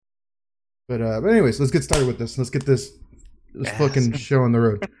But anyways, let's get started with this. Let's get this fucking show on the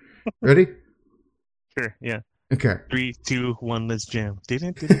road. Ready? Sure, yeah. Okay. 3, 2, 1, let's jam. Were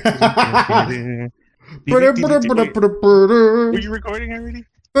you recording already?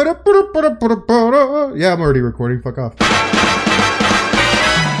 Yeah, I'm already recording. Fuck off.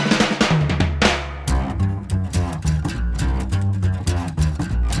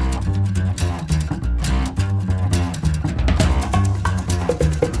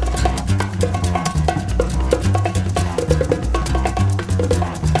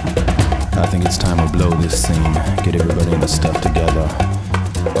 I think it's time to blow this scene. Get everybody in the stuff together.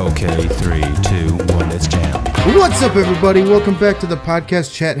 Okay, 3, 2, 1, let's jam. What's up, everybody? Welcome back to the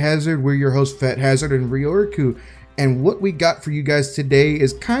podcast Chat Hazard. We're your hosts, Fat Hazard and Ryorku. And what we got for you guys today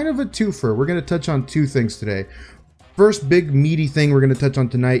is kind of a twofer. We're going to touch on two things today. First big meaty thing we're going to touch on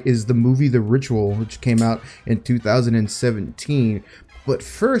tonight is the movie The Ritual, which came out in 2017. But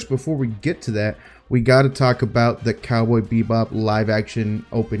first, before we get to that, we got to talk about the Cowboy Bebop live action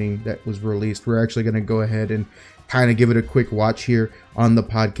opening that was released. We're actually going to go ahead and kind of give it a quick watch here on the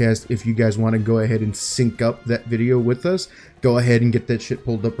podcast. If you guys want to go ahead and sync up that video with us, go ahead and get that shit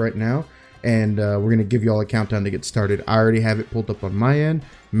pulled up right now. And we're going to give you all a countdown to get started. I already have it pulled up on my end.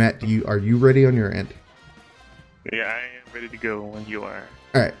 Matt, are you ready on your end? Yeah, I am ready to go when you are.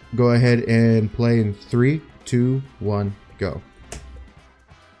 All right, go ahead and play in 3, 2, 1, go.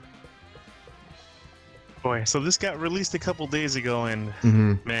 Boy, so this got released a couple days ago, and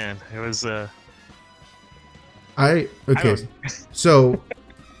man, it was So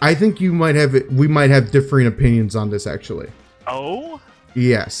I think we might have differing opinions on this, actually. Oh?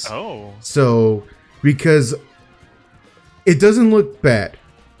 Yes. Oh. So, because it doesn't look bad.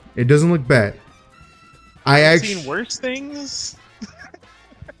 It doesn't look bad. I've seen worse things.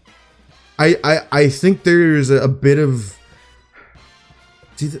 I think there's a bit of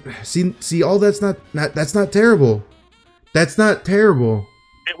see all that's not terrible. That's not terrible.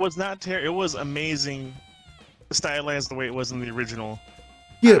 It was not terrible. It was amazing, stylized the way it was in the original.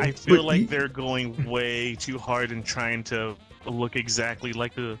 Yeah, I feel like they're going way too hard and trying to look exactly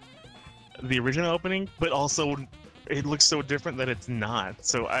like the original opening, but also it looks so different that it's not.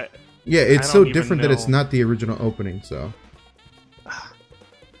 So it's so different that it's not the original opening. So,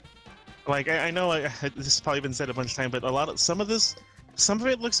 like, I know this has probably been said a bunch of times, but some of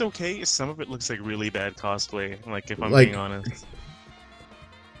it looks okay. Some of it looks like really bad cosplay. Like, if I'm being honest,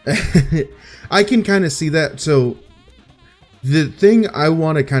 I can kind of see that. So, the thing I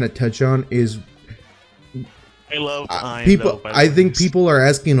want to kind of touch on is I think people are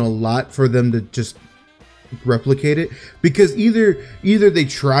asking a lot for them to just replicate it, because either they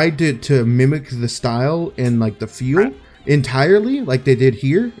tried to mimic the style and like the feel entirely like they did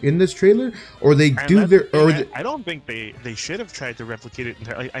here in this trailer, or they I don't think they should have tried to replicate it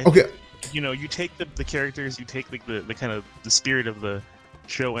entirely. Okay, you take the characters, you take like the kind of the spirit of the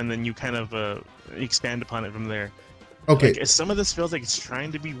show, and then you kind of expand upon it from there. Okay, like, some of this feels like it's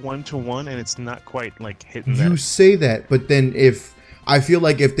trying to be one-to-one, and it's not quite like hitting that. You say that, but then I feel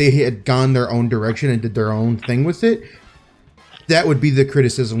like if they had gone their own direction and did their own thing with it, that would be the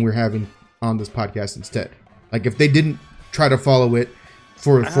criticism we're having on this podcast instead. Like, if they didn't try to follow it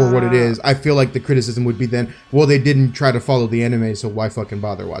for what it is, I feel like the criticism would be then, well, they didn't try to follow the anime, so why fucking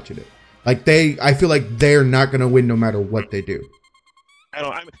bother watching it? Like, I feel like they're not gonna win no matter what they do.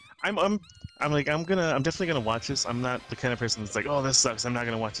 I'm definitely gonna watch this. I'm not the kind of person that's like, oh, this sucks, I'm not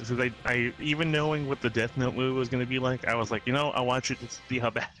gonna watch this. Because I even knowing what the Death Note movie was gonna be like, I was like, I'll watch it to see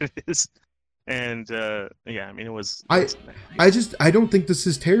how bad it is. And yeah, I mean, it was. I don't think this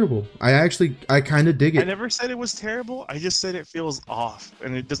is terrible. I kind of dig it. I never said it was terrible. I just said it feels off,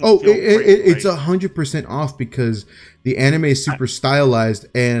 and it doesn't. It's 100% off because the anime is super stylized,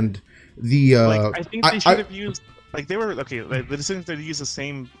 and the I think they should have used. Like, they were okay. Like, the decision to use the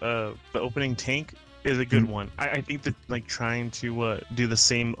same the opening tank is a good one. I think that, like, trying to do the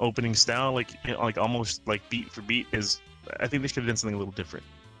same opening style, like almost like beat for beat, is. I think they should have done something a little different.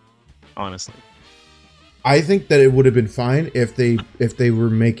 Honestly, I think that it would have been fine if they were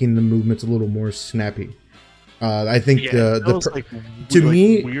making the movements a little more snappy. I think to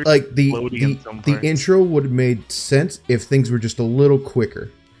me the intro would have made sense if things were just a little quicker,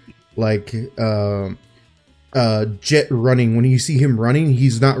 like. Jet running, when you see him running,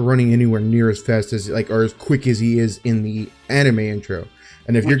 he's not running anywhere near as fast as or as quick as he is in the anime intro.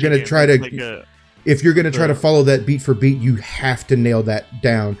 And if you're gonna try to follow that beat for beat, you have to nail that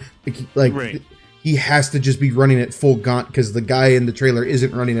down. He has to just be running at full gaunt, because the guy in the trailer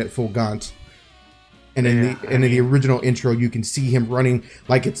isn't running at full gaunt. And in the original intro, you can see him running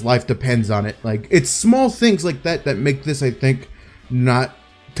like its life depends on it. Like, it's small things like that make this, I think, not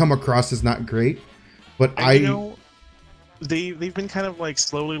come across as not great. But and, they've been kind of like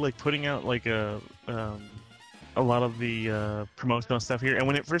slowly like putting out like a lot of the promotional stuff here. And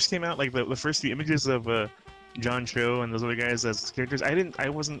when it first came out, like the first few images of John Cho and those other guys as characters, I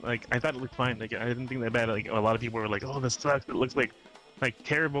wasn't like, I thought it looked fine. Like I didn't think that bad. Like a lot of people were like, oh, this sucks. It looks like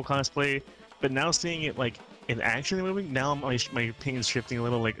terrible cosplay. But now seeing it like in action in the movie, now my opinion's shifting a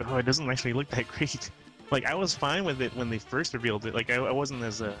little. Like, oh, it doesn't actually look that great. Like I was fine with it when they first revealed it. Like I wasn't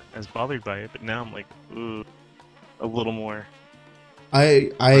as bothered by it. But now I'm like, ooh, a little more.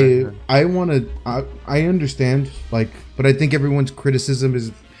 I understand, like, but I think everyone's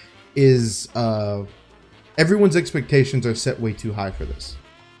criticism is everyone's expectations are set way too high for this.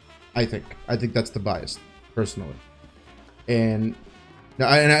 I think that's the bias, personally. And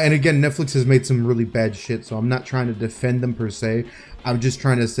again, Netflix has made some really bad shit, so I'm not trying to defend them per se. I'm just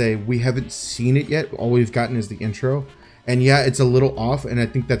trying to say we haven't seen it yet. All we've gotten is the intro. And yeah, it's a little off, and I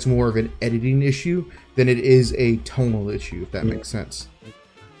think that's more of an editing issue than it is a tonal issue, if that makes sense.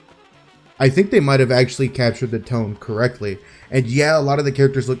 I think they might have actually captured the tone correctly. And yeah, a lot of the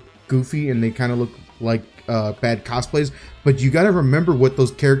characters look goofy, and they kind of look like bad cosplays, but you gotta remember what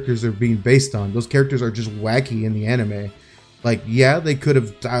those characters are being based on. Those characters are just wacky in the anime. Like, yeah, they could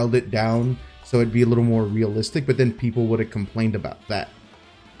have dialed it down so it'd be a little more realistic, but then people would have complained about that.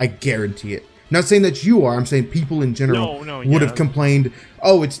 I guarantee it. Not saying that you are, I'm saying people in general would have complained,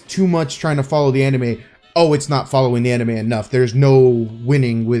 oh, it's too much trying to follow the anime. Oh, it's not following the anime enough. There's no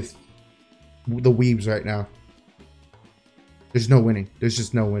winning with the weebs right now. There's no winning. There's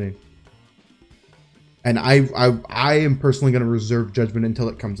just no winning. And I am personally going to reserve judgment until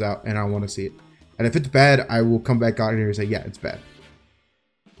it comes out, and I want to see it. And if it's bad, I will come back out here and say, yeah, it's bad.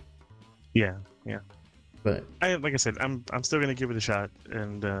 Yeah. But like I said, I'm still going to give it a shot,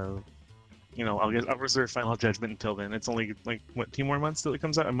 and I'll reserve final judgment until then. It's only like what, 2 more months till it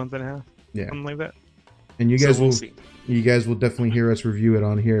comes out, a month and a half, something like that. And you guys you guys will definitely hear us review it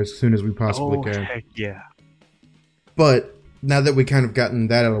on here as soon as we possibly can. Heck yeah! But now that we kind of gotten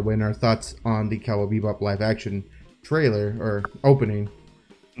that out of the way and our thoughts on the Cowboy Bebop live action trailer or opening,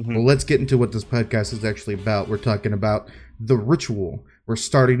 well, let's get into what this podcast is actually about. We're talking about The Ritual. We're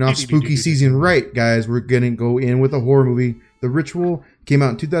starting off spooky season right, guys. We're gonna go in with a horror movie. The Ritual came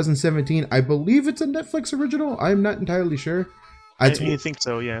out in 2017. I believe it's a Netflix original. I'm not entirely sure. I think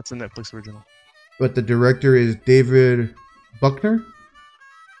so. Yeah, it's a Netflix original. But the director is David Buckner.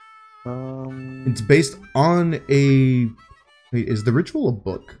 It's based on a... Wait, is The Ritual a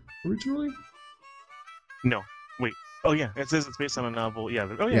book originally? No. Wait. Oh yeah, it says it's based on a novel. Yeah.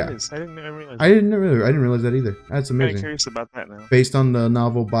 Oh yeah, it is. I didn't realize that. I didn't realize that either. That's amazing. I'm curious about that now. Based on the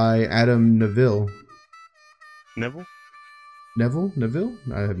novel by Adam Neville. Neville? Neville?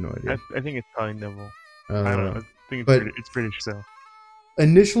 I have no idea. I think it's probably Neville. I don't know. I think it's British, so.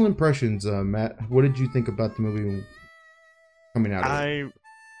 Initial impressions, Matt. What did you think about the movie coming out of it?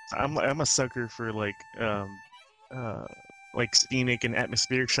 I'm a sucker for like scenic and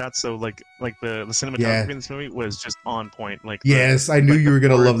atmospheric shots. So like the cinematography in this movie was just on point. Like I knew you were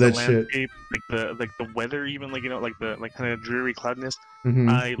gonna love that shit. Like the weather, even like like kind of dreary cloudiness.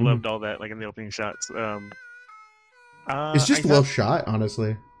 I loved all that. Like in the opening shots. It's just well shot,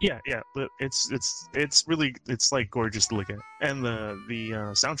 honestly. Yeah, but it's really like gorgeous to look at, and the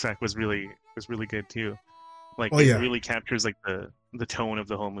soundtrack was really good too. Like it really captures like the tone of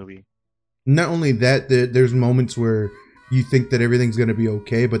the whole movie. Not only that, there's moments where you think that everything's gonna be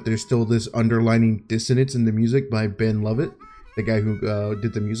okay, but there's still this underlining dissonance in the music by Ben Lovett, the guy who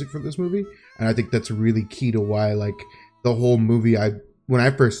did the music for this movie, and I think that's really key to why like the whole movie. When I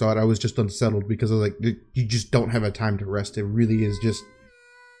first saw it, I was just unsettled because I was like, you just don't have a time to rest. It really is just,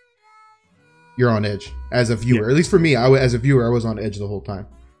 you're on edge as a viewer. At least for me, as a viewer, I was on edge the whole time.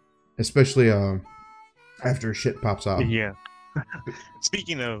 Especially after shit pops off. Yeah.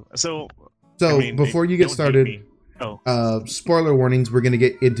 Speaking of, before you get started, spoiler warnings, we're going to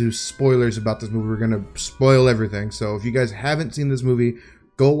get into spoilers about this movie. We're going to spoil everything. So if you guys haven't seen this movie,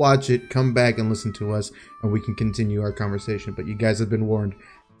 go watch it, come back and listen to us, and we can continue our conversation. But you guys have been warned.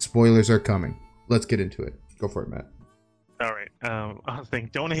 Spoilers are coming. Let's get into it. Go for it, Matt. All right. I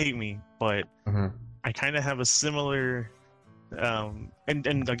think, don't hate me, but I kind of have a similar... and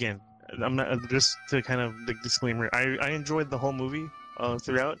again, I'm not... Just to kind of the disclaimer, I enjoyed the whole movie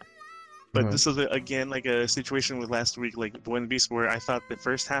throughout. But this is, again, like a situation with last week, like Boy and the Beast, where I thought the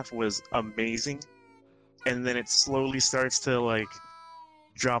first half was amazing. And then it slowly starts to, like...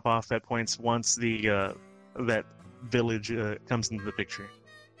 drop off at points once the that village comes into the picture.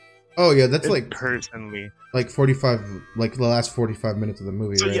 Oh yeah, that's like personally like 45, like the last 45 minutes of the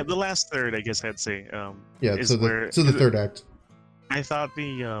movie. So right? yeah, the last third, I guess I'd say. So the third act. I thought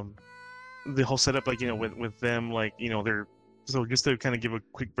the whole setup, like, with them, like, they're, so just to kind of give a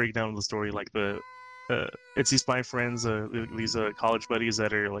quick breakdown of the story, like it's these five friends, these college buddies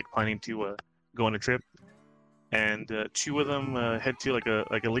that are like planning to go on a trip, and two of them head to like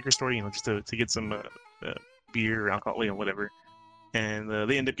a liquor store, just to get some beer or alcohol, whatever. And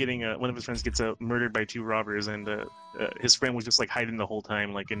they end up getting one of his friends gets murdered by two robbers, and his friend was just like hiding the whole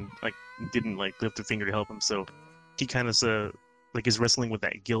time, like, and like didn't like lift a finger to help him. So he kind of like is wrestling with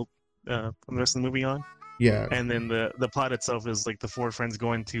that guilt from the rest of the movie on. Yeah. And then the plot itself is like the four friends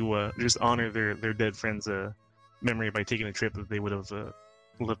going to just honor their dead friend's memory by taking a trip that they would have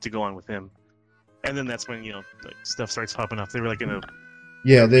loved to go on with him. And then that's when like stuff starts popping off. They were like in a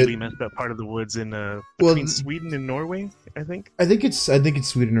really messed up part of the woods in between Sweden and Norway, I think. I think it's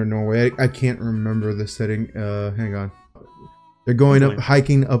Sweden or Norway. I can't remember the setting. Hang on. They're going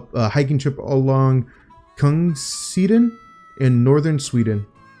hiking trip along Kungsiden in northern Sweden.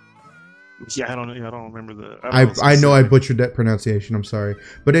 Yeah, I don't remember the. I know I butchered that pronunciation. I'm sorry,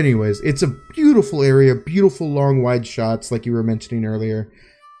 but anyways, it's a beautiful area, beautiful long wide shots, like you were mentioning earlier,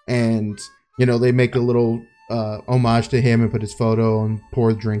 and they make a little homage to him and put his photo and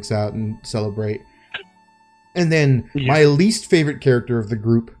pour drinks out and celebrate. And then my least favorite character of the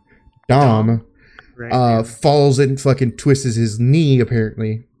group, Dom, falls and fucking twists his knee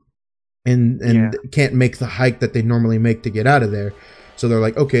apparently, and can't make the hike that they normally make to get out of there. So they're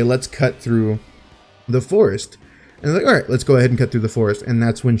like, okay, let's cut through the forest. And they're like, all right, let's go ahead and cut through the forest. And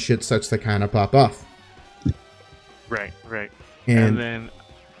that's when shit starts to kind of pop off. Right. And then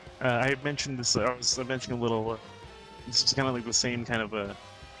I mentioned this. I was mentioning a little. This is kind of like the same kind of a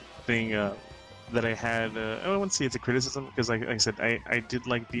thing that I had. I don't want to say it's a criticism because, like I said, I did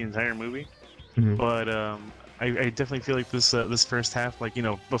like the entire movie, but I definitely feel like this first half, like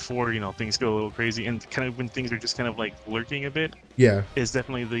before things go a little crazy and kind of when things are just kind of like lurking a bit, is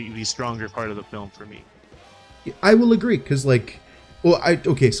definitely the stronger part of the film for me. I will agree because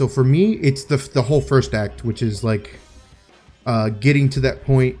so for me it's the whole first act, which is like getting to that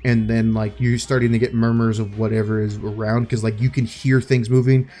point, and then like you're starting to get murmurs of whatever is around, because like you can hear things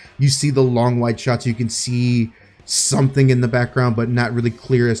moving, you see the long wide shots, you can see something in the background but not really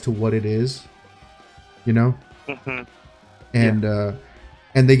clear as to what it is, and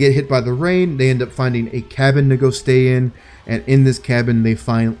they get hit by the rain. They end up finding a cabin to go stay in, and in this cabin they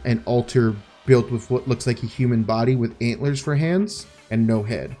find an altar built with what looks like a human body with antlers for hands and no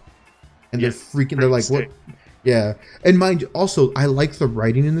head. And they're freaking. They're like, what? Yeah, and mind you, also I like the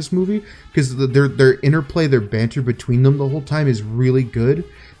writing in this movie because their interplay, their banter between them the whole time is really good,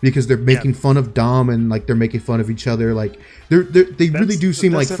 because they're making fun of Dom and like they're making fun of each other. Like they really do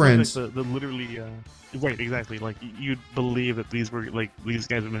seem like friends. Like the literally. Right, exactly. Like you'd believe that these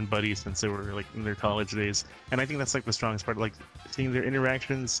guys have been buddies since they were like in their college days, and I think that's like the strongest part. Like seeing their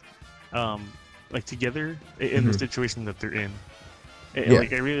interactions, like together in the situation that they're in.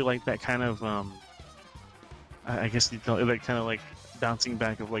 Like I really like that kind of, I guess you call it that kind of like bouncing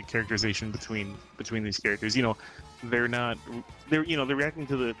back of like characterization between these characters. They're reacting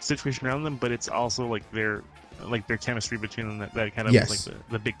to the situation around them, but it's also like their chemistry between them that kind of is like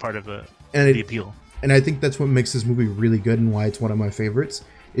the big part of the appeal. And I think that's what makes this movie really good, and why it's one of my favorites,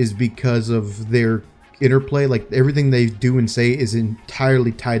 is because of their interplay. Like everything they do and say is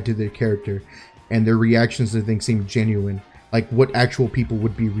entirely tied to their character, and their reactions to things seem genuine. Like what actual people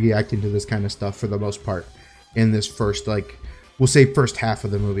would be reacting to this kind of stuff for the most part in this first, like we'll say first half of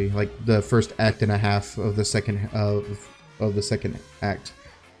the movie, like the first act and a half of the second of the second act.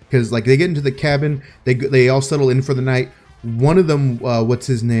 Because like they get into the cabin, they all settle in for the night. One of them, what's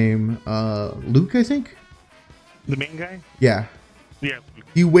his name? Luke, I think? The main guy? Yeah. Yeah.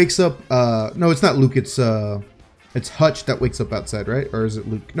 He wakes up, no, it's not Luke, it's Hutch that wakes up outside, right? Or is it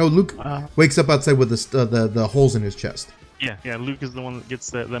Luke? No, Luke wakes up outside with the holes in his chest. Yeah, Luke is the one that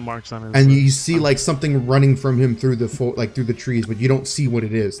gets the marks on his... And you see like something running from him through the trees, but you don't see what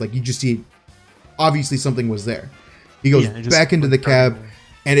it is. Like you just see, obviously something was there. He goes back into the cab,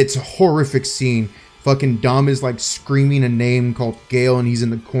 and it's a horrific scene. Fucking Dom is like screaming a name called Gale, and he's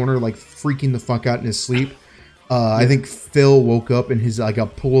in the corner like freaking the fuck out in his sleep. I think Phil woke up in his like a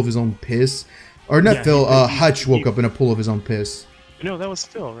pool of his own piss, or not Phil. Hutch woke up in a pool of his own piss. No, that was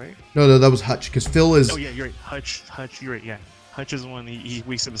Phil, right? No, that was Hutch, because Phil is. Oh yeah, you're right. Hutch, you're right. Yeah, Hutch is the one. He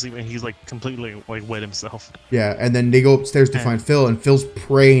wakes up to sleep and he's like completely like wet himself. Yeah, and then they go upstairs to find Phil, and Phil's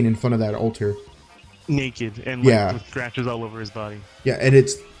praying in front of that altar, naked and like with scratches all over his body. Yeah, and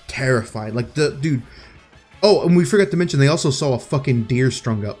it's terrifying. Like the dude. Oh, and we forgot to mention they also saw a fucking deer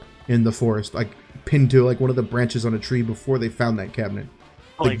strung up in the forest, like pinned to like one of the branches on a tree before they found that cabinet.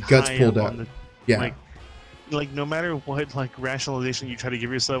 The like guts pulled out. like no matter what like rationalization you try to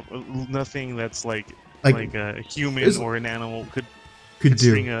give yourself, nothing that's like a human or an animal could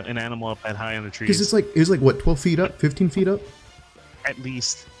string an animal up that high on the trees. Because it was like what, 12 feet up, 15 feet up, at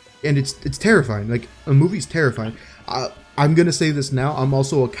least. And it's terrifying. Like, a movie's terrifying. I'm gonna say this now. I'm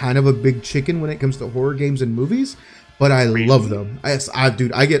also a kind of a big chicken when it comes to horror games and movies, but I love them.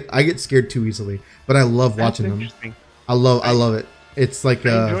 Dude, I get scared too easily, but I love watching them. I love it. It's like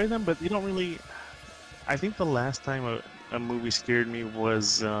I enjoy them, but they don't really. I think the last time a movie scared me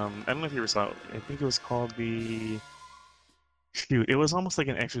was I don't know if you ever saw it. I think it was called It was almost like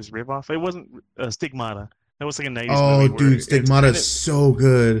an Exorcist ripoff. It wasn't Stigmata. That was like a 90s movie. Oh, dude, Stigmata is so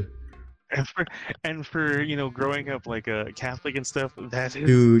good. And for growing up like a Catholic and stuff, that is.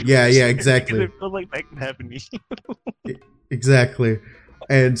 Dude, yeah, exactly. It felt like that could happen to you. Exactly.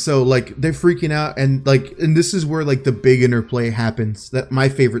 And so like they're freaking out, and this is where like the big interplay happens. That my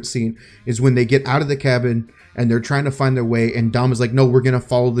favorite scene is when they get out of the cabin and they're trying to find their way, and Dom is like, no, we're gonna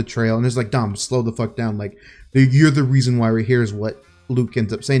follow the trail. And it's like, Dom, slow the fuck down. Like, you're the reason why we're here, is what Luke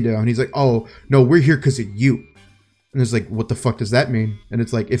ends up saying to him. And he's like, oh no, we're here because of you. And it's like, what the fuck does that mean? And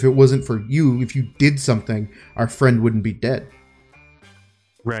it's like, if it wasn't for you, if you did something, our friend wouldn't be dead.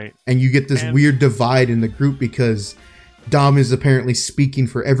 Right. And you get this weird divide in the group because Dom is apparently speaking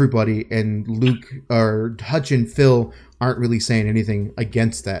for everybody, and Luke or Hutch and Phil aren't really saying anything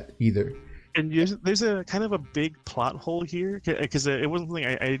against that either. And there's a kind of a big plot hole here, because it wasn't something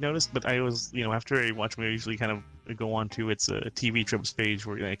I noticed, but I was, after I watch movies, I usually kind of go on to its TV tropes page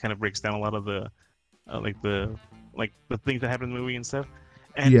where it kind of breaks down a lot of the the things that happen in the movie and stuff.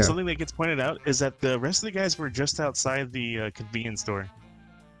 And something that gets pointed out is that the rest of the guys were just outside the convenience store.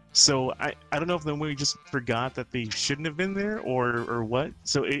 So I don't know if the movie just forgot that they shouldn't have been there or what.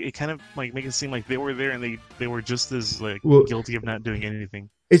 So it kind of like make it seem like they were there and they were just as guilty of not doing anything.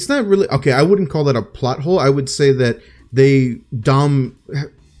 It's not really okay. I wouldn't call that a plot hole. I would say that Dom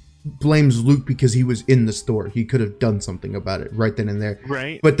blames Luke because he was in the store. He could have done something about it right then and there.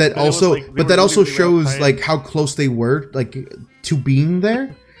 Right. But that also shows like how close they were like to being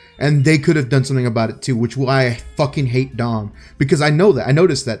there. And they could have done something about it too, which why I fucking hate Dom, because I know that I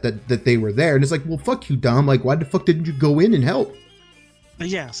noticed that they were there, and it's like, well, fuck you, Dom. Like, why the fuck didn't you go in and help?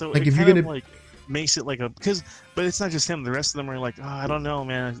 Yeah, so like if you're gonna makes it like but it's not just him. The rest of them are like, oh, I don't know,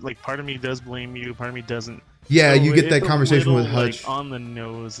 man. Like, part of me does blame you, part of me doesn't. Yeah, so you get that conversation with Hutch on the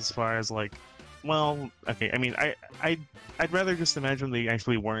nose as far as like, well, okay. I mean, I'd rather just imagine they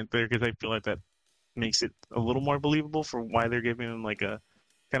actually weren't there, because I feel like that makes it a little more believable for why they're giving him like a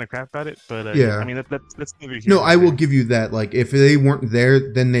kind of crap about it, but yeah, I mean that's no, I will give you that. Like, if they weren't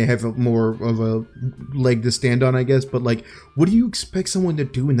there, then they have more of a leg to stand on, I guess. But like, what do you expect someone to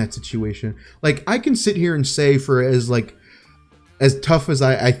do in that situation? Like, I can sit here and say, for as tough as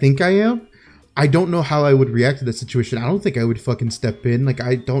I think I am, I don't know how I would react to that situation. I don't think I would fucking step in. Like,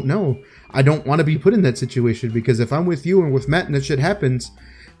 I don't know. I don't want to be put in that situation, because if I'm with you and with Matt and that shit happens,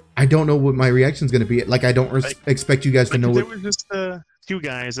 I don't know what my reaction is going to be. Like, I don't expect you guys to know what. There was just two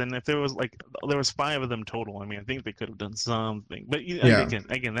guys, and if there was 5 of them total, I mean, I think they could have done something. But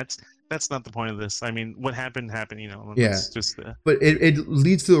again, that's not the point of this. I mean, what happened, Yeah. Just but it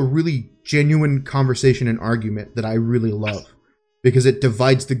leads to a really genuine conversation and argument that I really love, because it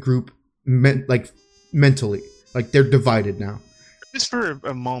divides the group mentally. Like, they're divided now. Just for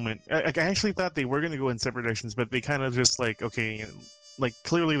a moment, I actually thought they were going to go in separate directions, but they kind of just like, okay, like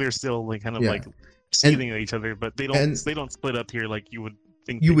clearly they're still like kind of like seething at each other, but they don't split up here like you would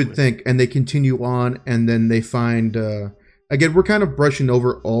think. You would think, and they continue on, and then they find. Again, we're kind of brushing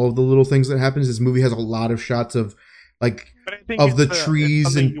over all of the little things that happens. This movie has a lot of shots of the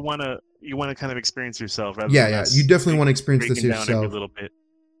trees, and you want to kind of experience yourself. Yeah, you definitely want to experience this yourself a little bit.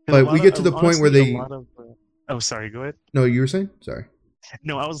 But we get to the point where they. Oh, sorry. Go ahead. No, you were saying? Sorry.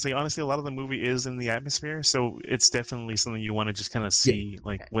 No, I was saying, honestly, a lot of the movie is in the atmosphere, so it's definitely something you want to just kind of see,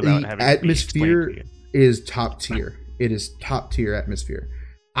 without having. Atmosphere is top tier. It is top tier atmosphere.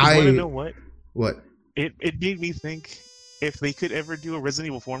 I want to know what. What? It made me think, if they could ever do a Resident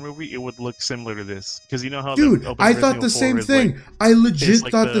Evil 4 movie, it would look similar to this, because you know how. Dude, I thought the same thing. I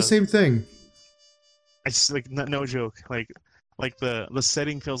legit thought the same thing. It's like no joke, like the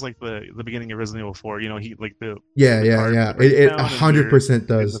setting feels like the beginning of Resident Evil 4. He like the yeah. It 100%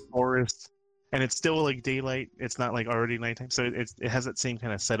 does. The forest, and it's still like daylight. It's not like already nighttime, so it has that same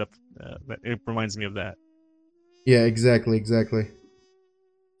kind of setup. It reminds me of that. Yeah, exactly.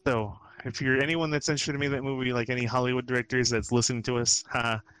 So if you're anyone that's interested in making that movie, like any Hollywood directors that's listening to us,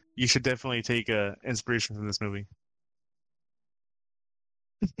 you should definitely take inspiration from this movie.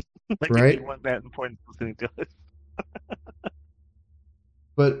 Like, right? If you want that important listening to us.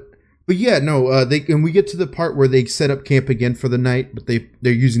 But But yeah, no, and we get to the part where they set up camp again for the night, but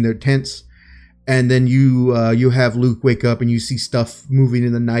they're using their tents, and then you have Luke wake up and you see stuff moving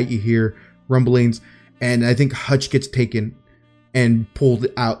in the night. You hear rumblings, and I think Hutch gets taken and pulled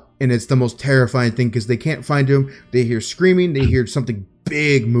out, and it's the most terrifying thing because they can't find him. They hear screaming. They hear something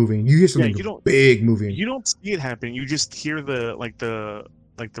big moving. You hear something big moving. You don't see it happen. You just hear the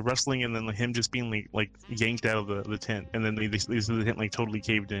rustling, and then him just being like yanked out of the tent, and then they see the tent like totally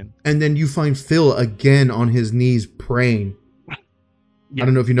caved in. And then you find Phil again on his knees praying. Yeah, I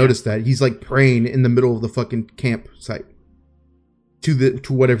don't know if you noticed that. He's like praying in the middle of the fucking campsite to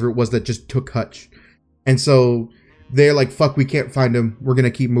whatever it was that just took Hutch. And so they're like, fuck, we can't find him. We're going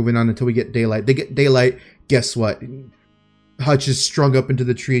to keep moving on until we get daylight. They get daylight. Guess what? Hutch is strung up into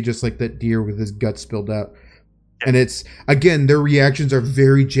the tree just like that deer with his guts spilled out. And it's, again, their reactions are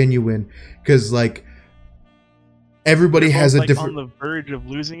very genuine because, like, everybody has a different... on the verge of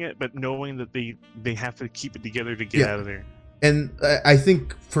losing it, but knowing that they have to keep it together to get out of there. And I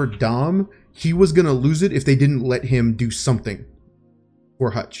think for Dom, he was going to lose it if they didn't let him do something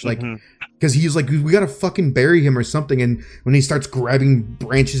for Hutch. Like, because he's like, we got to fucking bury him or something. And when he starts grabbing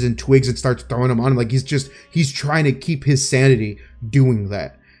branches and twigs and starts throwing them on him, like, he's trying to keep his sanity doing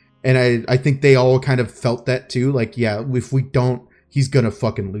that. And I think they all kind of felt that too. Like, yeah, if we don't, he's going to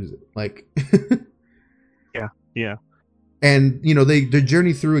fucking lose it. Like, yeah. And, you know, they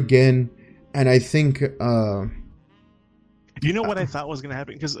journey through again. And I think, you know what I thought was going to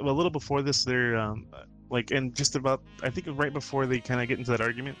happen? Because a little before this, they're and just about, I think right before they kind of get into that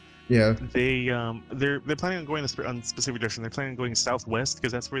argument. Yeah. They're planning on going on specific direction. They're planning on going southwest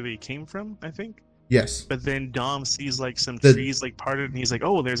because that's where they came from, I think. Yes. But then Dom sees like some trees like parted, and he's like,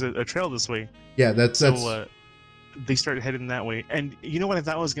 "Oh, there's a trail this way." Yeah, that's. They started heading that way, and you know what I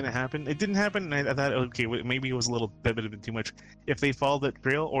thought was going to happen? It didn't happen, and I thought, okay, maybe it was a little bit of too much. If they follow that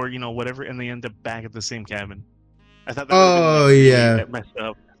trail, or whatever, and they end up back at the same cabin, I thought. That messed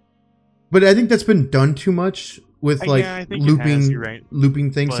up. But I think that's been done too much with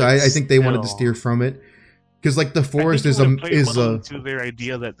looping things. So I think they wanted to steer from it. Because like the forest is to their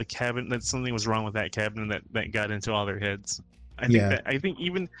idea that the cabin, that something was wrong with that cabin, and that got into all their heads. I think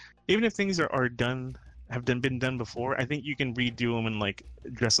even if things are done, been done before, I think you can redo them and like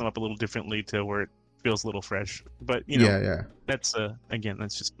dress them up a little differently to where it feels a little fresh. But that's again,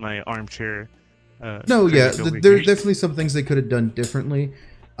 that's just my armchair. There's definitely some things they could have done differently.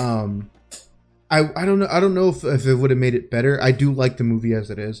 I don't know if it would have made it better. I do like the movie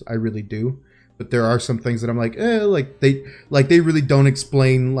as it is. I really do. But there are some things that I'm like, they really don't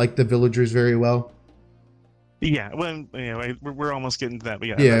explain like the villagers very well. Yeah, well, we're almost getting to that.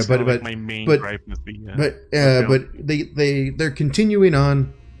 But but like my main gripe with the. But they're continuing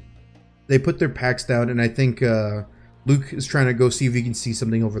on. They put their packs down, and I think Luke is trying to go see if he can see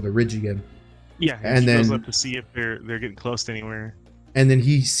something over the ridge again. Yeah, and then goes up to see if they're getting close to anywhere. And then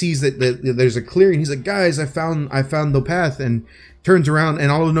he sees that there's a clearing. He's like, guys, I found the path, and turns around,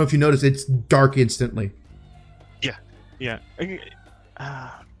 and I don't know if you notice, it's dark instantly. Yeah. It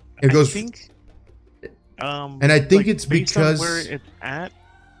goes. And I think it's because where it's at,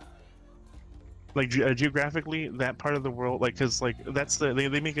 like geographically, that part of the world, like, because like that's they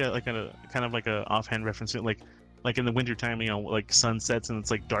make a kind of like a offhand reference to it, like in the wintertime, like sun sets and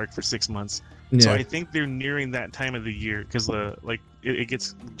it's like dark for 6 months. Yeah. So I think they're nearing that time of the year because it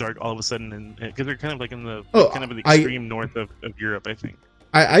gets dark all of a sudden, and because they're kind of like in the kind of the extreme north of Europe, I think.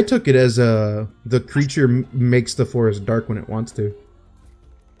 I took it as the creature makes the forest dark when it wants to.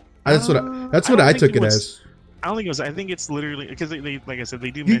 That's what I took it as. I don't think it was. I think it's literally because they like I said, they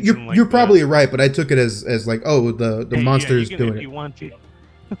do mention. You're probably right, but I took it as like, oh, the monster is doing it. You want to.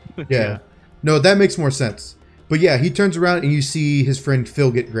 Yeah. No, that makes more sense. But yeah, he turns around and you see his friend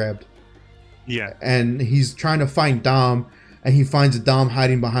Phil get grabbed. Yeah. And he's trying to find Dom, and he finds Dom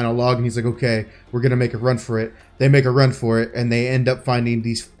hiding behind a log, and he's like, okay, we're gonna make a run for it. They make a run for it, and they end up finding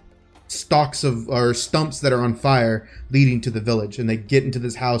these stumps that are on fire leading to the village, and they get into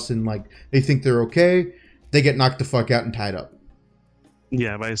this house, and like they think they're okay. They get knocked the fuck out and tied up.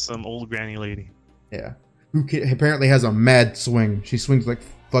 Yeah, by some old granny lady. Yeah, who apparently has a mad swing. She swings like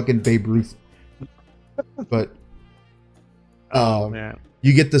fucking Babe Ruth. But man.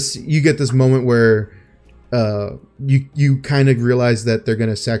 You get this moment where you kind of realize that they're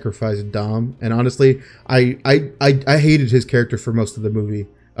gonna sacrifice Dom, and honestly, I hated his character for most of the movie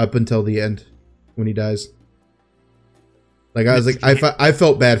up until the end when he dies. Like I was like, I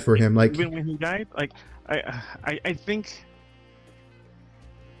felt bad for him. Like even when he died, like I think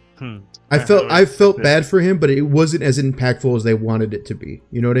I felt bad for him, but it wasn't as impactful as they wanted it to be.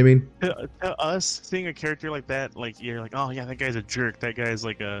 You know what I mean? To us, seeing a character like that, like you're like, oh yeah, that guy's a jerk. That guy's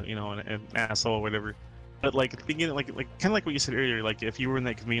like a an asshole or whatever. But like thinking like kind of like what you said earlier, like if you were in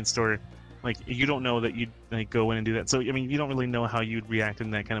that convenience store, like you don't know that you'd like go in and do that. So I mean, you don't really know how you'd react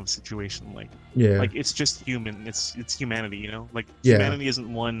in that kind of situation. Like like it's just human. It's humanity. You know, like humanity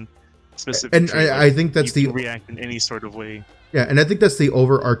isn't one specific. And trait. I think that's you can react in any sort of way. Yeah, and I think that's the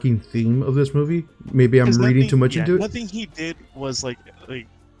overarching theme of this movie. Maybe I'm reading too much into it. Nothing he did was like he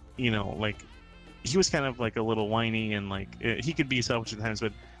was kind of like a little whiny and like he could be selfish at times,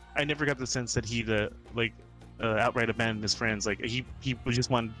 but I never got the sense that he'd outright abandon his friends. Like he would just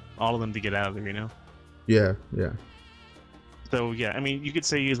want all of them to get out of there, you know? Yeah. So yeah, I mean, you could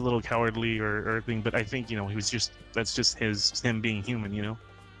say he's a little cowardly or thing, but I think he was that's just him being human, you know?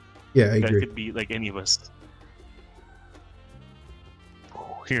 Yeah, I agree. That could be like any of us.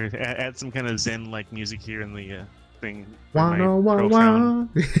 Here, add some kind of Zen-like music here in the thing.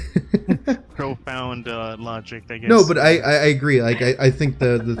 Profound logic, I guess. No, but I agree. Like I think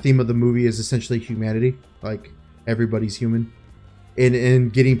the theme of the movie is essentially humanity. Like everybody's human,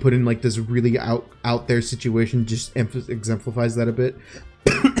 and getting put in like this really out there situation just exemplifies that a bit.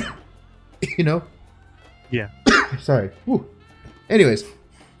 You know? Yeah. Sorry. Whew. Anyways,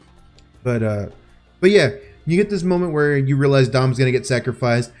 but yeah. You get this moment where you realize Dom's gonna get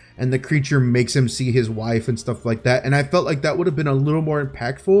sacrificed, and the creature makes him see his wife and stuff like that. And I felt like that would have been a little more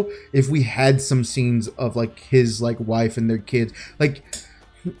impactful if we had some scenes of like his like wife and their kids. Like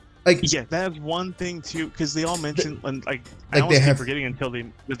yeah, that's one thing too, because they all mention and I almost keep forgetting until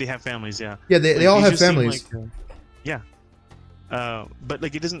they have families. Yeah. Yeah, they all have families. Yeah. But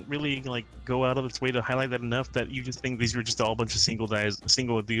like it doesn't really like go out of its way to highlight that enough that you just think these were just all a bunch of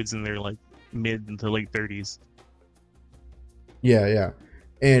single dudes in their like mid to late 30s. Yeah,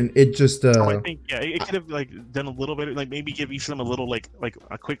 and it just. So I think it could have like done a little bit, like maybe give each of them a little like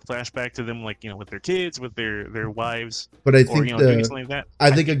a quick flashback to them, like with their kids, with their wives. But I think doing something like that. I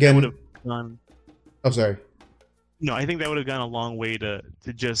think again would have gone. Oh, sorry. No, I think that would have gone a long way to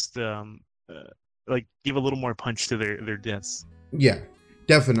just like give a little more punch to their deaths. Yeah,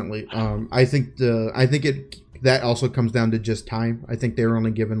 definitely. I think that also comes down to just time. I think they were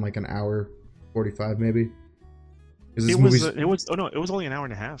only given like an hour 45 maybe. It was only an hour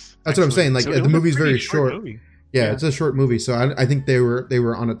and a half. That's what I'm saying. Like the movie's very short. Yeah, it's a short movie, so I think they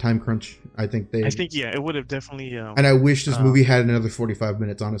were on a time crunch. I think it would have definitely. And I wish this movie had another 45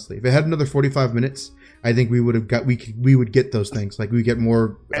 minutes. Honestly, if it had another 45 minutes, I think we would get those things. Like we get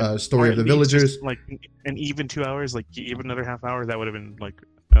more story of the villagers. Like an even 2 hours, like even another half hour, that would have been like.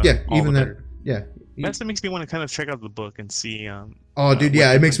 Even that. Better. Yeah. That's what makes me want to kind of check out the book and see. Oh, dude,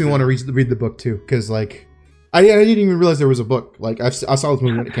 yeah, it makes me want to read the book too, because like. I didn't even realize there was a book. Like I saw this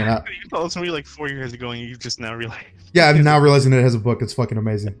movie when it came out. You saw this movie like 4 years ago, and you just now realize. Yeah, I'm now realizing it has a book. It's fucking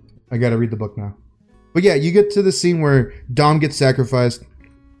amazing. I gotta read the book now. But yeah, you get to the scene where Dom gets sacrificed.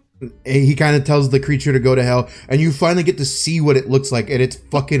 He kind of tells the creature to go to hell, and you finally get to see what it looks like, and it's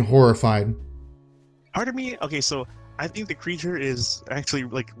fucking horrifying. Part of me, okay, so I think the creature is actually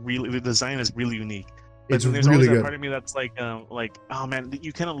like really, the design is really unique. But it's there's really always good. that part of me that's like, oh man,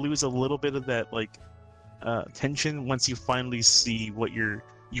 you kind of lose a little bit of that like. Tension once you finally see what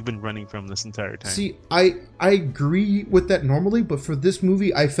you've been running from this entire time. See, I agree with that normally, but for this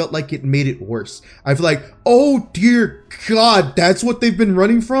movie, I felt like it made it worse. I feel like, oh dear God, that's what they've been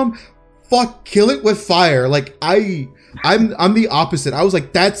running from. Fuck, kill it with fire. Like I'm the opposite. I was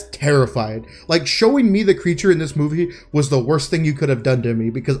like, that's terrifying. Like showing me the creature in this movie was the worst thing you could have done to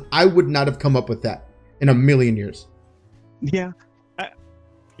me, because I would not have come up with that in a million years. Yeah,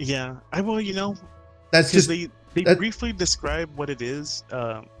 That's just they briefly describe what it is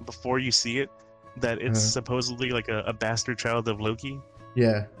before you see it, that it's supposedly like a bastard child of Loki.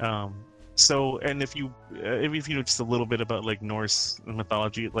 Yeah. So, and if you know just a little bit about like Norse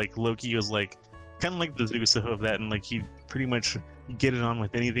mythology, like Loki was like kind of like the Zeus of that, and like he'd pretty much get it on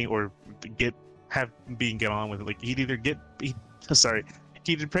with anything, or get on with it. Like he'd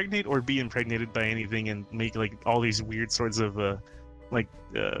impregnate or be impregnated by anything, and make like all these weird sorts of like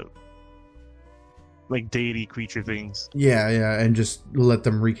deity creature things. Yeah, and just let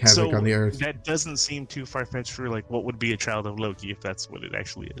them wreak havoc on the earth. That doesn't seem too far-fetched for like what would be a child of Loki, if that's what it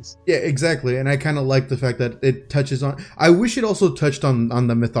actually is. Yeah, exactly. And I kind of like the fact that it touches on. I wish it also touched on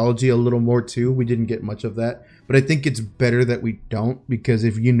the mythology a little more too. We didn't get much of that, but I think it's better that we don't, because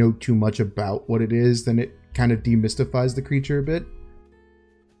if you know too much about what it is, then it kind of demystifies the creature a bit.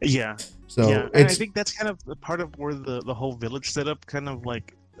 Yeah. So yeah, and I think that's kind of the part of where the whole village setup kind of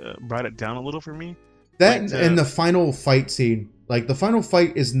like brought it down a little for me. That like and the final fight scene. Like the final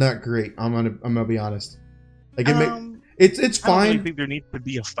fight is not great. I'm gonna be honest. Like it's fine. I don't really think there needs to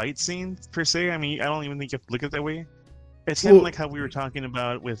be a fight scene per se. I mean, I don't even think you have to look at it that way. It's kind of like how we were talking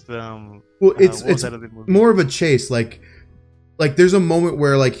about with it's more of a chase. Like there's a moment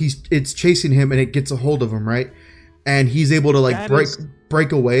where like it's chasing him and it gets a hold of him, right? And he's able to like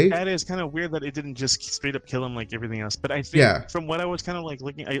break away. That is kind of weird that it didn't just straight up kill him like everything else. But I think from what I was kind of like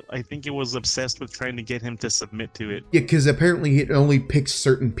looking, I think it was obsessed with trying to get him to submit to it. Yeah, because apparently it only picks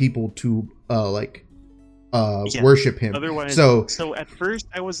certain people to worship him. Otherwise, so at first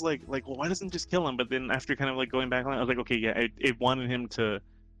I was like, well, why doesn't it just kill him? But then after kind of like going back on it, I was like, okay, yeah, it wanted him to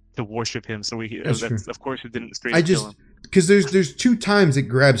worship him. So of course it didn't straight up kill him. Because there's 2 times it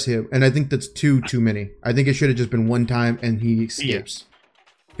grabs him, and I think that's too many. I think it should have just been 1 time, and he escapes.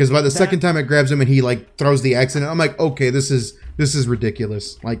 Because by the second time it grabs him, and he like throws the axe in, I'm like, okay, this is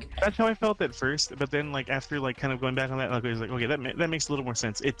ridiculous. Like that's how I felt at first, but then like after like kind of going back on that, like I was like, okay, that makes a little more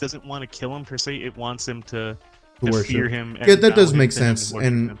sense. It doesn't want to kill him per se; it wants him to fear him. Yeah, that does make sense,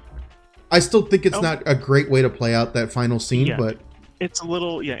 and I still think it's not a great way to play out that final scene, but. It's a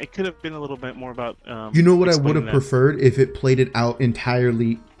little, it could have been a little bit more about. You know what I would have preferred if it played it out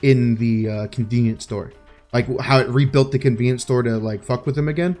entirely in the convenience store, like how it rebuilt the convenience store to like fuck with him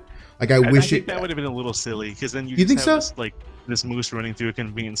again. Like I think that would have been a little silly because then you think so? This moose running through a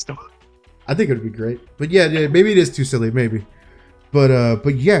convenience store. I think it would be great, but yeah, maybe it is too silly, maybe.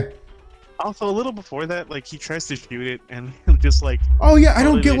 But yeah. Also, a little before that, like he tries to shoot it and just like. Oh yeah, I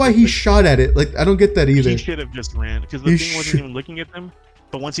don't get why he shot at it. Like I don't get that either. He should have just ran because the thing wasn't even looking at them.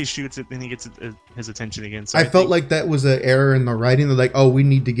 But once he shoots it, then he gets his attention again. So I felt like that was an error in the writing. They're like, oh, we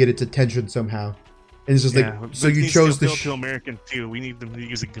need to get its attention somehow, and it's just like, so you chose to American too. We need them to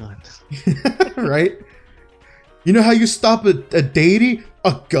use a gun, right? You know how you stop a deity?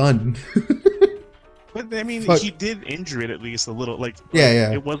 A gun. But I mean, he did injure it at least a little. Like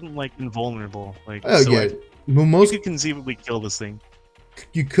it wasn't like invulnerable. Like you could conceivably kill this thing.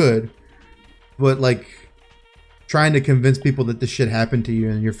 You could, but like trying to convince people that this shit happened to you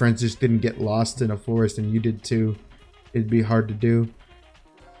and your friends just didn't get lost in a forest and you did too, it'd be hard to do.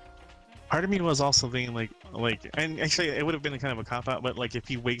 Part of me was also thinking like, and actually it would have been a kind of a cop out, but like if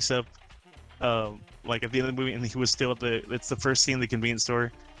he wakes up, like at the end of the movie and he was still it's the first scene in the convenience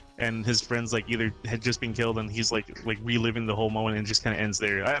store. And his friends like either had just been killed, and he's like reliving the whole moment, and just kind of ends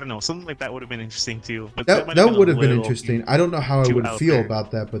there. I don't know, something like that would have been interesting too. But that would have been interesting. I don't know how I would feel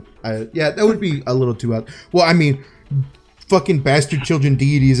about that, but that would be a little too out. Well, I mean, fucking bastard children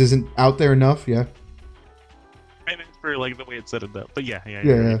deities isn't out there enough, yeah. I mean, for like the way it set it up, but yeah.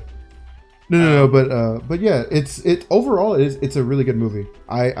 No, but yeah, it's overall it's a really good movie.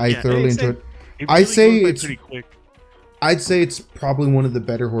 I thoroughly enjoyed it. I say it's pretty quick. I'd say it's probably one of the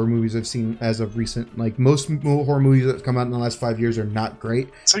better horror movies I've seen as of recent. Like most horror movies that come out in the last 5 years are not great.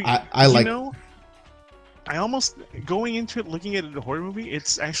 So I almost going into it looking at it as a horror movie,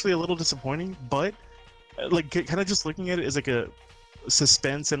 it's actually a little disappointing. But like kind of just looking at it as like a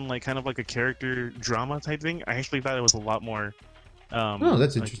suspense and like kind of like a character drama type thing, I actually thought it was a lot more.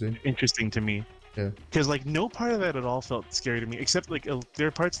 That's interesting. Interesting to me. Yeah. Because like no part of that at all felt scary to me, except like there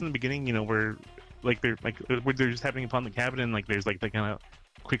are parts in the beginning, where. Like they're just happening upon the cabin, and like there's like the kind of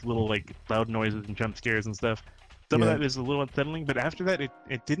quick little like loud noises and jump scares and stuff. Some of that is a little unsettling, but after that,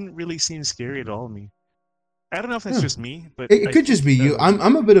 it didn't really seem scary at all to me. I don't know if that's just me, but it could just be you.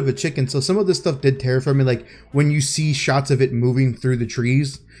 I'm a bit of a chicken, so some of this stuff did terrify me. Like when you see shots of it moving through the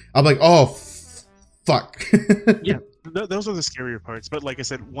trees, I'm like, oh, fuck. Yeah, those are the scarier parts. But like I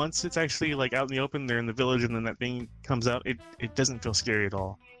said, once it's actually like out in the open, they're in the village, and then that thing comes out, it doesn't feel scary at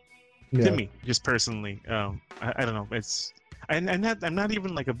all. To me, just personally, I don't know. I'm not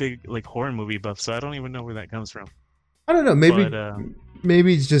even like a big like horror movie buff, so I don't even know where that comes from. I don't know.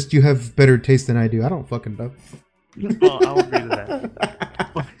 Maybe it's just you have better taste than I do. I don't fucking know. Well, I'll agree to that.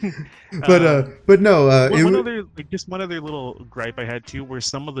 but no. One other little gripe I had too were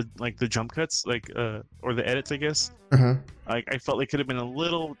some of the like the jump cuts, like or the edits, I guess. Like I felt like could have been a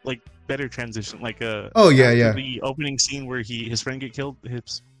little like better transition, like the opening scene where his friend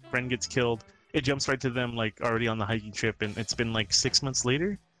gets killed, it jumps right to them like already on the hiking trip, and it's been like 6 months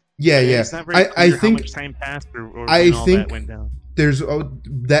later. It's not very clear I think how much time passed or I think that went down. There's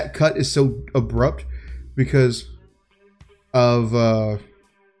that cut is so abrupt because of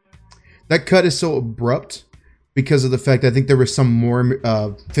that cut is so abrupt because of the fact I think there was some more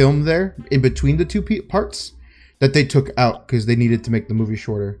film there in between the two parts that they took out because they needed to make the movie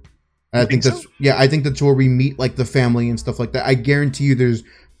shorter. I think that's so? I think that's where we meet like the family and stuff like that. I guarantee you there's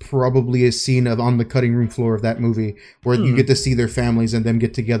probably a scene of on the cutting room floor of that movie where you get to see their families and them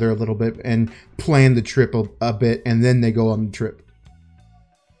get together a little bit and plan the trip a bit, and then they go on the trip.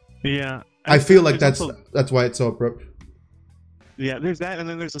 Yeah, I feel like that's why it's so abrupt. Yeah, there's that, and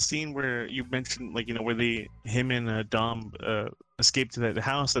then there's a scene where you mentioned, like, where him and Dom escape to that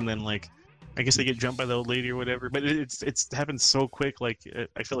house, and then, like, I guess they get jumped by the old lady or whatever. But it's happened so quick, like,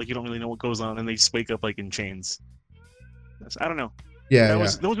 I feel like you don't really know what goes on, and they just wake up like in chains. I don't know. Yeah,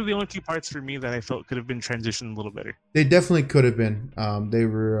 those were the only two parts for me that I felt could have been transitioned a little better. They definitely could have been.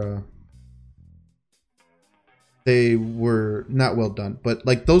 They were not well done, but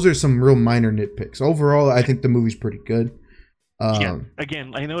like those are some real minor nitpicks. Overall, I think the movie's pretty good. Yeah.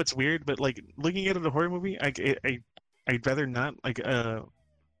 Again, I know it's weird, but like looking at it as a horror movie, I'd rather not like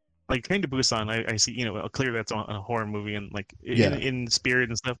Train to Busan. I see clear that's on a horror movie and like in spirit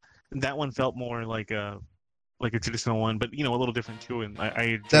and stuff. And that one felt more like a traditional one, but a little different too. And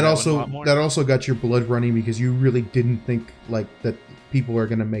I that also got your blood running because you really didn't think like that people are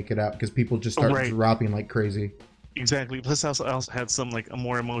gonna make it out because people just start dropping like crazy. Exactly. Plus, I also had some like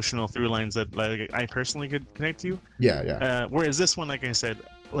more emotional through lines that like I personally could connect to. Yeah. Whereas this one, like I said,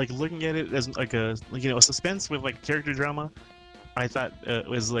 like looking at it as like a suspense with like character drama, I thought it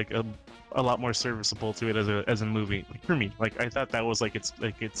was like a lot more serviceable to it as a movie for me. Like I thought that was like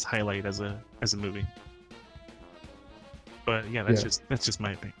its highlight as a movie. But yeah, that's just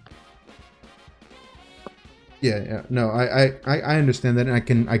my opinion. Yeah. No, I understand that,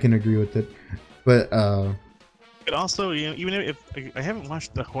 and I can agree with it, but. But also, even if I haven't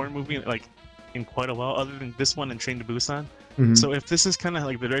watched the horror movie like in quite a while, other than this one and Train to Busan. Mm-hmm. So if this is kind of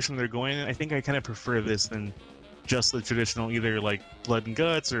like the direction they're going in, I think I kind of prefer this than just the traditional either like blood and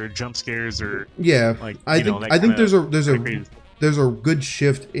guts or jump scares or like I think there's a good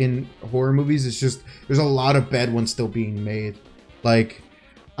shift in horror movies. It's just there's a lot of bad ones still being made. Like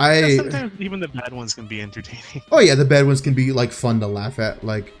sometimes even the bad ones can be entertaining. Oh yeah, the bad ones can be like fun to laugh at.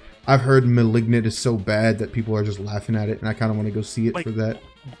 Like I've heard Malignant is so bad that people are just laughing at it, and I kind of want to go see it for that.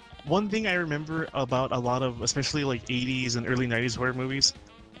 One thing I remember about a lot of, especially like 80s and early 90s horror movies,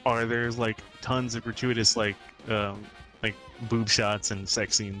 there's like tons of gratuitous like boob shots and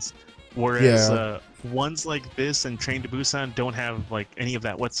sex scenes, whereas ones like this and Train to Busan don't have like any of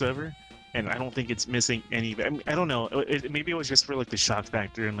that whatsoever, and I don't think it's missing any. I mean, I don't know. Maybe it was just for like the shock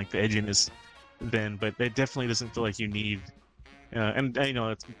factor and like the edginess then, but it definitely doesn't feel like you need. And I know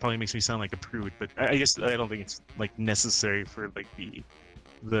it probably makes me sound like a prude, but I guess I don't think it's like necessary for like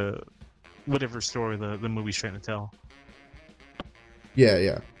the whatever story the movie's trying to tell.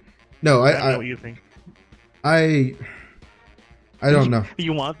 Yeah. No, I know what you think. I don't know.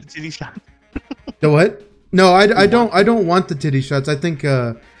 You want the titty shot? The what? No, I don't want the titty shots. I think,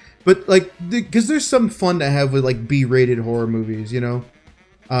 but like, because there's some fun to have with like B-rated horror movies, and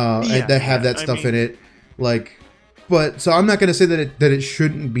that have that stuff in it, like. But so I'm not going to say that it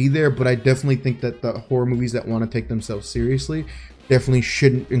shouldn't be there, but I definitely think that the horror movies that want to take themselves seriously definitely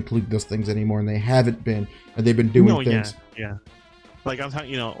shouldn't include those things anymore, and they haven't been, and they've been doing things. Yeah. Like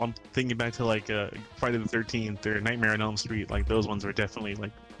I'm thinking back to like Friday the 13th or Nightmare on Elm Street. Like those ones are definitely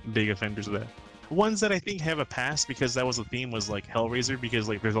like big offenders of that. Ones that I think have a pass because that was the theme was like Hellraiser, because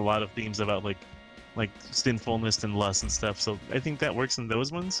like there's a lot of themes about like sinfulness and lust and stuff. So I think that works in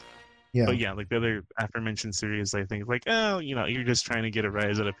those ones. Yeah. But yeah, like the other aforementioned series, I think like, you're just trying to get a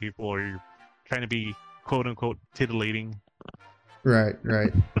rise out of people, or you're trying to be quote unquote titillating. Right.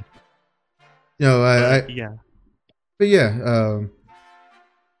 No, yeah. But yeah,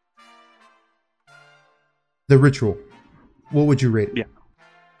 The Ritual. What would you rate it? Yeah.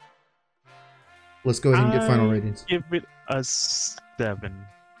 Let's go ahead and get final ratings. Give it a 7.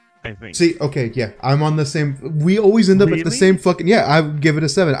 I think. See, okay, yeah, I'm on the same. We always end up at the same fucking. Yeah, I would give it a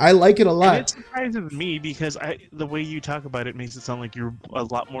 7. I like it a lot. And it surprises me because the way you talk about it makes it sound like you're a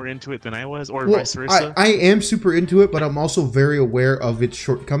lot more into it than I was, or vice versa. I am super into it, but I'm also very aware of its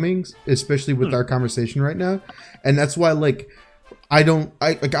shortcomings, especially with our conversation right now, and that's why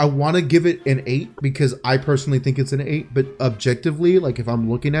I want to give it an 8 because I personally think it's an 8, but objectively, like if I'm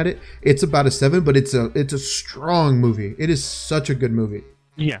looking at it, it's about a 7. But it's a strong movie. It is such a good movie.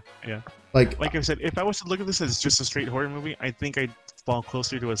 Yeah. Like I said, if I was to look at this as just a straight horror movie, I think I'd fall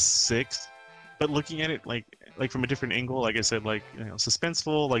closer to a 6. But looking at it like from a different angle, like I said, like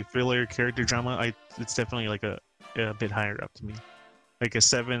suspenseful, like thriller, character drama, it's definitely like a bit higher up to me. Like a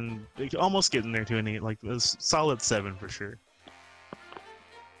 7, like almost getting there to an 8, like a solid 7 for sure.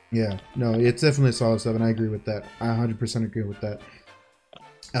 Yeah, no, it's definitely a solid 7. I agree with that. I 100% agree with that.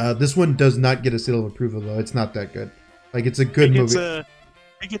 This one does not get a seal of approval though. It's not that good. Like it's a good movie.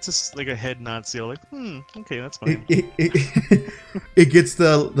 It gets like a head nod seal, like, okay, that's fine. It gets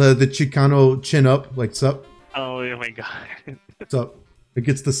the Chicano chin up, like sup. Oh my god. Sup. It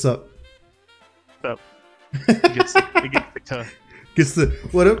gets the sup. Sup. It gets the cuh. Gets the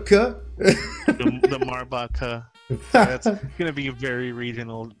what up, cuh? The Marbach cuh. That's gonna be a very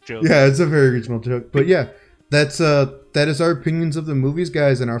regional joke. Yeah, it's a very regional joke. But yeah, that is our opinions of the movies,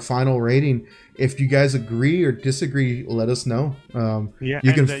 guys, and our final rating. If you guys agree or disagree, let us know. You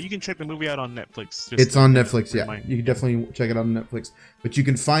can check the movie out on Netflix. It's on Netflix. Yeah, you can definitely check it out on Netflix. But you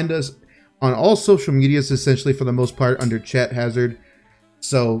can find us on all social medias, essentially for the most part, under Chat Hazard.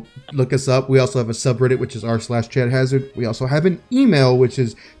 So look us up. We also have a subreddit, which is r/Chat Hazard. We also have an email, which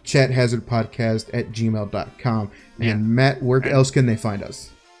is chathazardpodcast@gmail.com. And Matt, where else can they find us?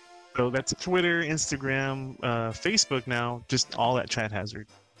 So that's Twitter, Instagram, Facebook now, just all at Chat Hazard.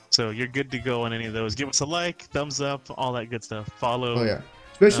 So you're good to go on any of those. Give us a like, thumbs up, all that good stuff. Follow. Oh, yeah.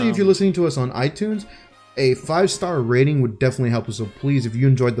 Especially if you're listening to us on iTunes, a 5-star rating would definitely help us. So please, if you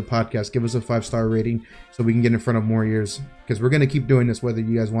enjoyed the podcast, give us a 5-star rating so we can get in front of more ears. Because we're going to keep doing this whether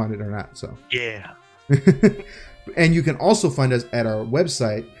you guys want it or not. So yeah. And you can also find us at our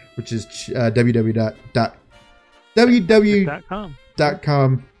website, which is www.com.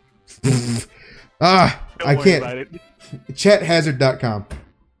 I can't. Chathazard.com.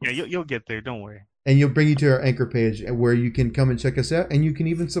 Yeah, you'll get there. Don't worry. And you'll bring you to our anchor page where you can come and check us out, and you can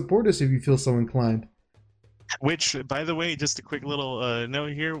even support us if you feel so inclined. Which, by the way, just a quick little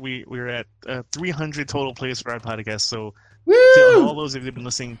note here: we're at 300 total plays for our podcast. So, to all those of you who've been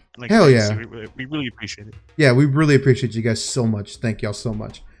listening, like, hell yeah, we really appreciate it. Yeah, we really appreciate you guys so much. Thank y'all so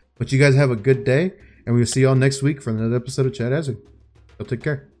much. But you guys have a good day, and we'll see y'all next week for another episode of Chat Hazard. So take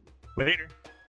care. Later.